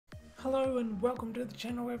Hello and welcome to the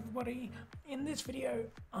channel, everybody. In this video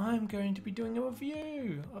I'm going to be doing a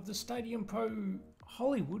review of the Stadium Pro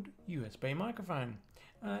Hollywood USB microphone.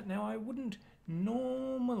 Now I wouldn't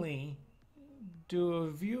normally do a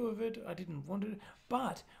review of it, I didn't want to,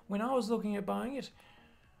 but when I was looking at buying it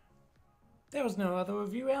there was no other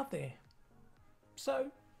review out there. So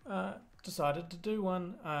decided to do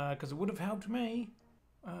one because it would have helped me.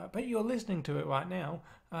 But you're listening to it right now.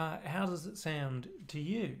 How does it sound to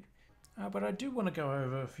you? But I do want to go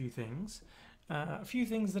over a few things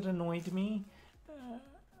that annoyed me,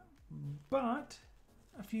 but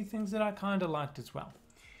a few things that I kind of liked as well.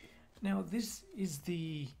 Now this is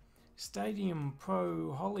the Stadium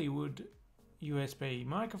Pro Hollywood USB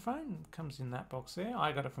microphone. Comes in that box there.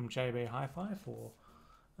 I got it from JB Hi-Fi for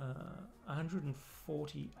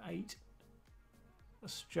 148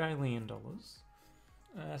 Australian dollars.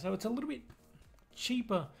 So it's a little bit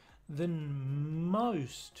cheaper than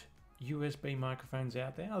most USB microphones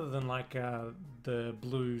out there, other than like the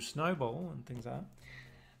blue snowball and things like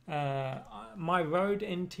that. My Rode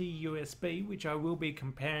NT USB, which I will be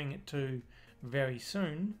comparing it to very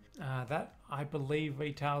soon, that I believe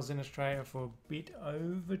retails in Australia for a bit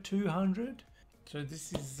over 200. So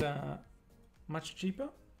this is much cheaper.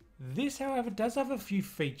 This, however, does have a few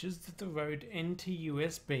features that the Rode NT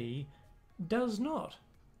USB does not.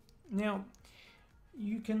 Now,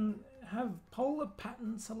 you can have polar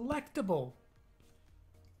pattern selectable.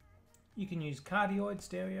 You can use cardioid,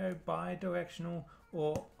 stereo, bidirectional,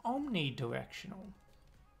 or omnidirectional.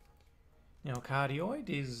 Now, cardioid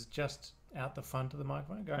is just out the front of the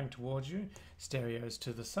microphone going towards you, stereo is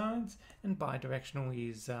to the sides, and bidirectional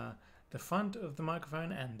is the front of the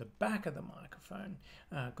microphone and the back of the microphone.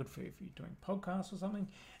 Good for if you're doing podcasts or something.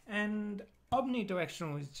 And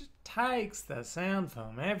omnidirectional is just takes the sound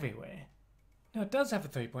from everywhere. Now it does have a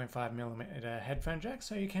 3.5mm headphone jack,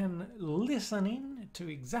 so you can listen in to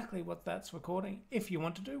exactly what that's recording if you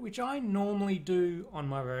want to do, which I normally do on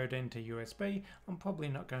my Rode NT USB. I'm probably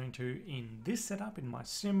not going to in this setup in my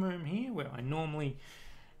sim room here where I normally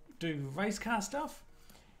do race car stuff.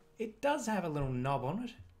 It does have a little knob on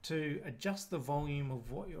it to adjust the volume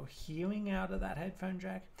of what you're hearing out of that headphone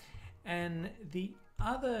jack, and the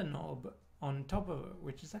other knob on top of it,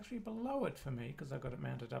 which is actually below it for me because I've got it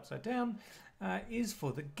mounted upside down, is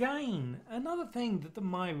for the gain. Another thing that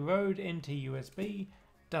my Rode NT USB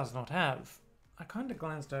does not have. I kind of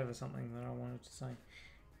glanced over something that I wanted to say.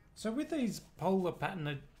 So with these polar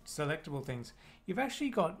pattern selectable things, you've actually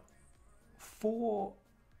got 4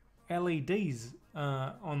 LEDs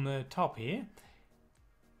on the top here,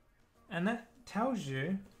 and that tells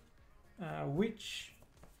you which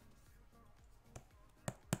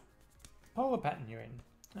polar pattern you're in.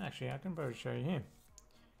 Actually, I can probably show you here.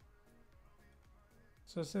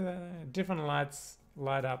 So different lights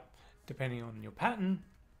light up depending on your pattern.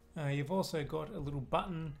 You've also got a little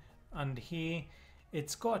button under here.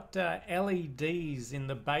 It's got LEDs in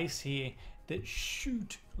the base here that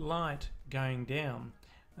shoot light going down.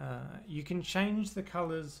 You can change the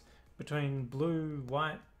colors between blue,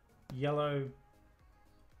 white, yellow,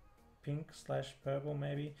 pink / purple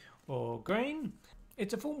maybe, or green.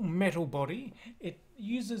 It's a full metal body. It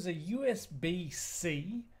uses a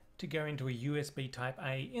USB-C to go into a USB type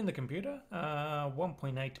A in the computer.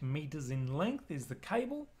 1.8 meters in length is the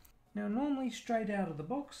cable. Now normally straight out of the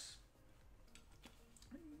box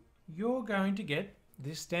you're going to get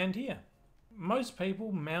this stand here. Most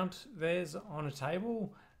people mount theirs on a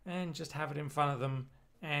table and just have it in front of them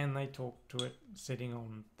and they talk to it sitting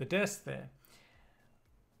on the desk there.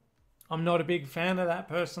 I'm not a big fan of that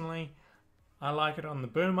personally. I like it on the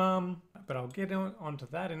boom arm, but I'll get onto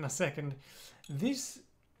that in a second. This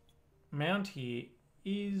mount here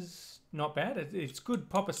is not bad. It's good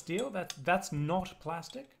popper steel. That's not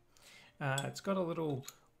plastic. It's got a little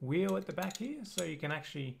wheel at the back here, so you can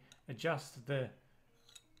actually adjust the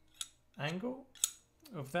angle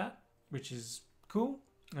of that, which is cool.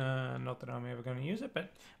 Not that I'm ever going to use it,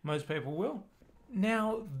 but most people will.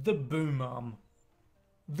 Now, the boom arm.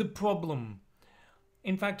 The problem.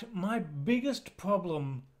 In fact, my biggest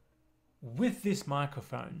problem with this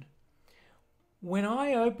microphone, when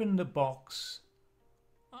I opened the box,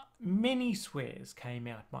 many swears came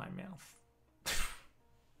out my mouth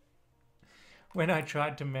when I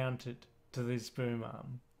tried to mount it to this boom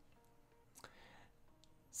arm.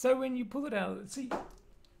 So when you pull it out, see,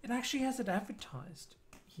 it actually has it advertised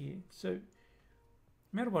here. So,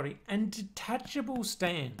 metal body and detachable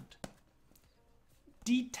stand.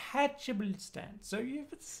 Detachable stand. So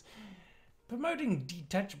if it's promoting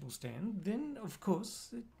detachable stand, then of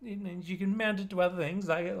course it means you can mount it to other things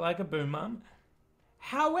like a boom arm.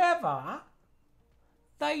 However,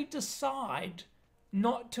 they decide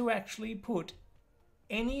not to actually put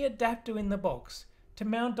any adapter in the box to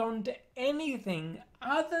mount onto anything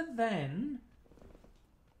other than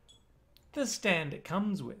the stand it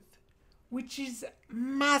comes with, which is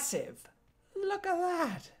massive. Look at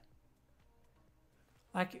that.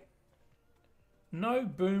 Like, no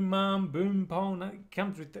boom arm, boom pole, no, it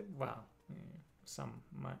comes with the, well, yeah, some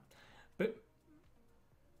might, but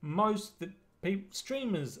most that people,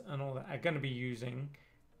 streamers and all that are going to be using,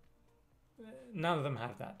 none of them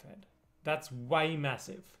have that thread. That's way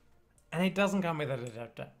massive. And it doesn't come with an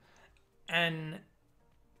adapter. And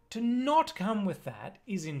to not come with that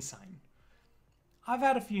is insane. I've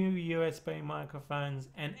had a few USB microphones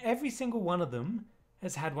and every single one of them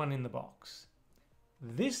has had one in the box.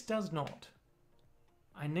 This does not.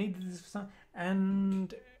 I needed this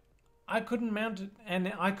and I couldn't mount it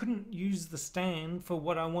and I couldn't use the stand for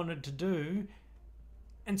what I wanted to do.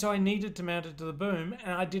 And so I needed to mount it to the boom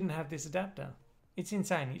and I didn't have this adapter. It's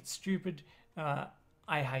insane. It's stupid.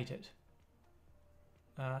 I hate it.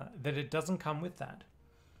 That it doesn't come with that.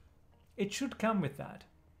 It should come with that.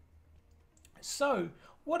 So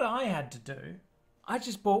what I had to do, I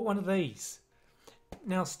just bought one of these.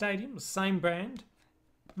 Now Stadium, same brand,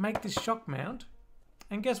 make this shock mount,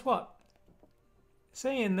 and guess what?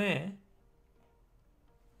 See in there.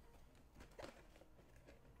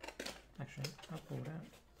 Actually, I'll pull it out.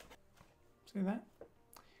 See that?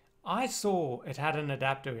 I saw it had an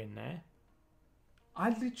adapter in there. I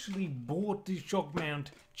literally bought this shock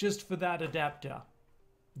mount just for that adapter.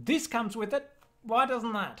 This comes with it. Why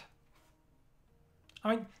doesn't that?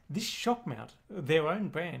 I mean, this shock mount, their own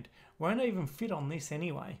brand, won't even fit on this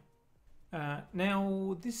anyway.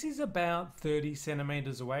 Now, this is about 30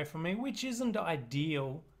 centimeters away from me, which isn't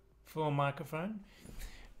ideal for a microphone.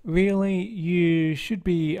 Really, you should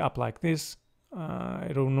be up like this.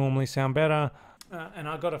 It'll normally sound better. And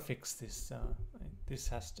I got to fix this. This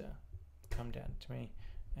has to come down to me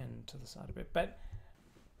and to the side a bit. But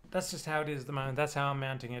that's just how it is at the moment. That's how I'm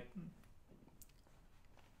mounting it.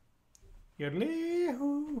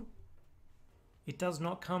 Yodelee-hoo. It does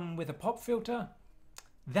not come with a pop filter.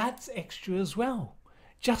 That's extra as well.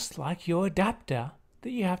 Just like your adapter that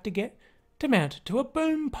you have to get to mount it to a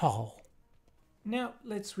boom pole. Now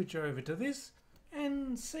let's switch over to this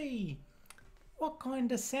and see what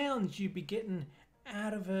kind of sounds you'd be getting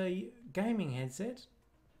out of a gaming headset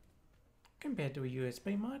compared to a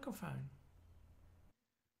USB microphone.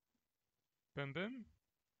 Boom boom.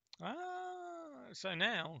 So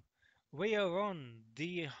now we are on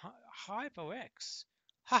the HyperX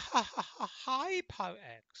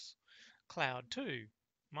HyperX Cloud 2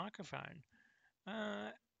 microphone.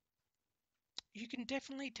 You can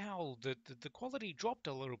definitely tell that the quality dropped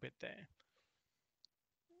a little bit there.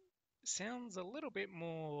 Sounds a little bit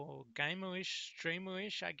more gamerish,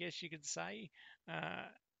 streamerish, I guess you could say.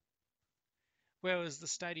 Whereas the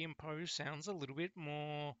Stadium Pro sounds a little bit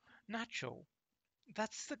more natural.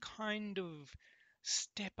 That's the kind of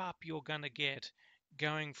step up you're going to get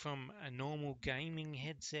going from a normal gaming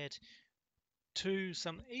headset to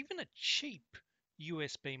even a cheap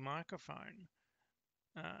USB microphone.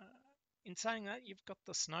 In saying that, you've got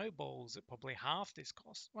the snowballs at probably half this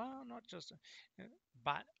cost. Well, not just,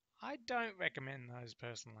 but I don't recommend those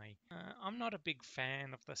personally. I'm not a big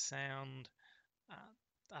fan of the sound.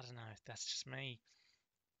 I don't know, that's just me.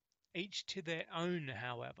 Each to their own,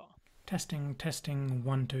 however. Testing,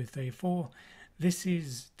 1, 2, 3, 4. This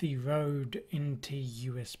is the Rode NT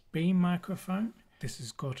USB microphone. This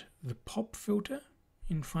has got the pop filter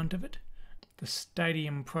in front of it. The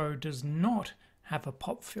Stadium Pro does not have a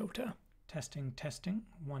pop filter. Testing,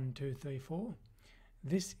 1, 2, 3, 4.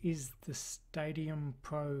 This is the Stadium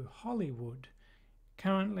Pro Hollywood,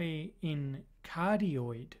 currently in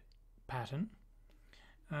cardioid pattern.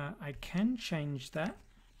 I can change that.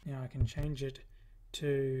 Now I can change it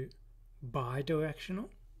to bidirectional,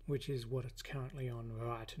 which is what it's currently on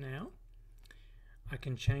right now. I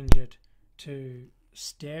can change it to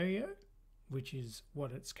stereo, which is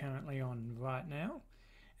what it's currently on right now.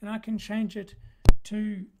 And I can change it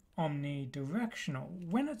to omnidirectional.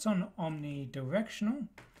 When it's on omnidirectional,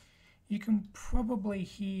 you can probably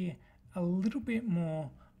hear a little bit more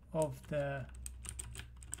of the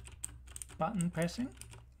button pressing.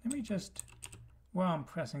 Let me just, while I'm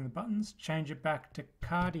pressing the buttons, change it back to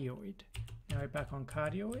cardioid. Now we're back on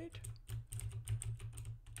cardioid.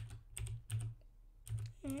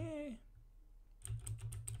 Yeah.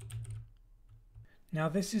 Now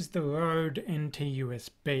this is the Rode NT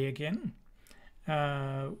USB again.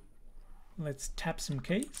 Let's tap some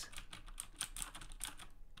keys.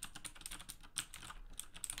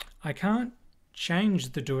 I can't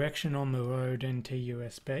change the direction on the Rode NT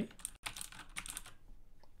USB.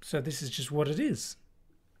 So this is just what it is.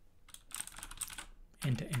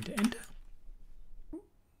 Enter, enter, enter.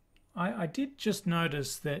 I did just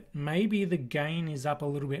notice that maybe the gain is up a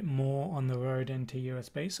little bit more on the Rode NT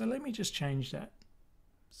USB, so let me just change that.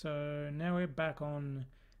 So now we're back on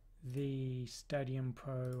the Stadium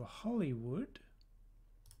Pro Hollywood.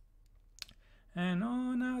 And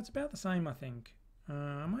oh no, it's about the same, I think.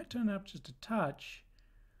 I might turn it up just a touch.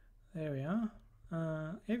 There we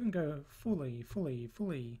are. Even go fully.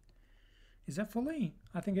 Is that fully?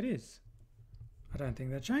 I think it is. I don't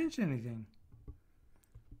think that changed anything.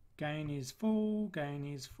 Gain is full, gain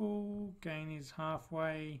is full, gain is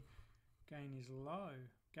halfway, gain is low,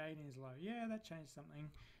 gain is low. Yeah, that changed something.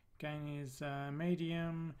 Gain is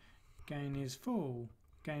medium, gain is full,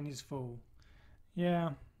 gain is full.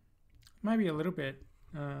 Yeah, maybe a little bit.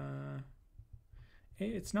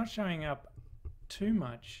 It's not showing up too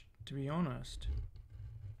much, to be honest,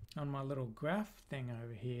 on my little graph thing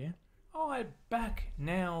over here. I'm back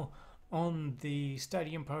now on the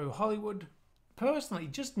Stadium Pro Hollywood. Personally,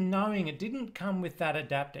 just knowing it didn't come with that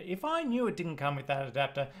adapter. If I knew it didn't come with that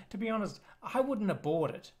adapter, to be honest, I wouldn't have bought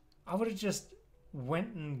it. I would have just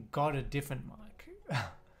went and got a different mic.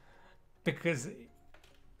 Because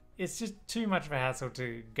it's just too much of a hassle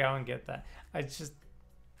to go and get that.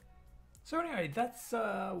 So anyway, that's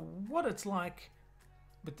what it's like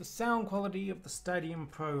with the sound quality of the Stadium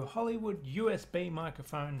Pro Hollywood USB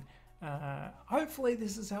microphone. Hopefully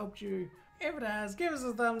this has helped you. If it has, give us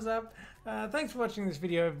a thumbs up. Thanks for watching this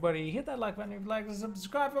video, everybody. Hit that like button if you like to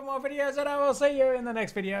subscribe for more videos, and I will see you in the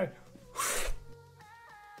next video.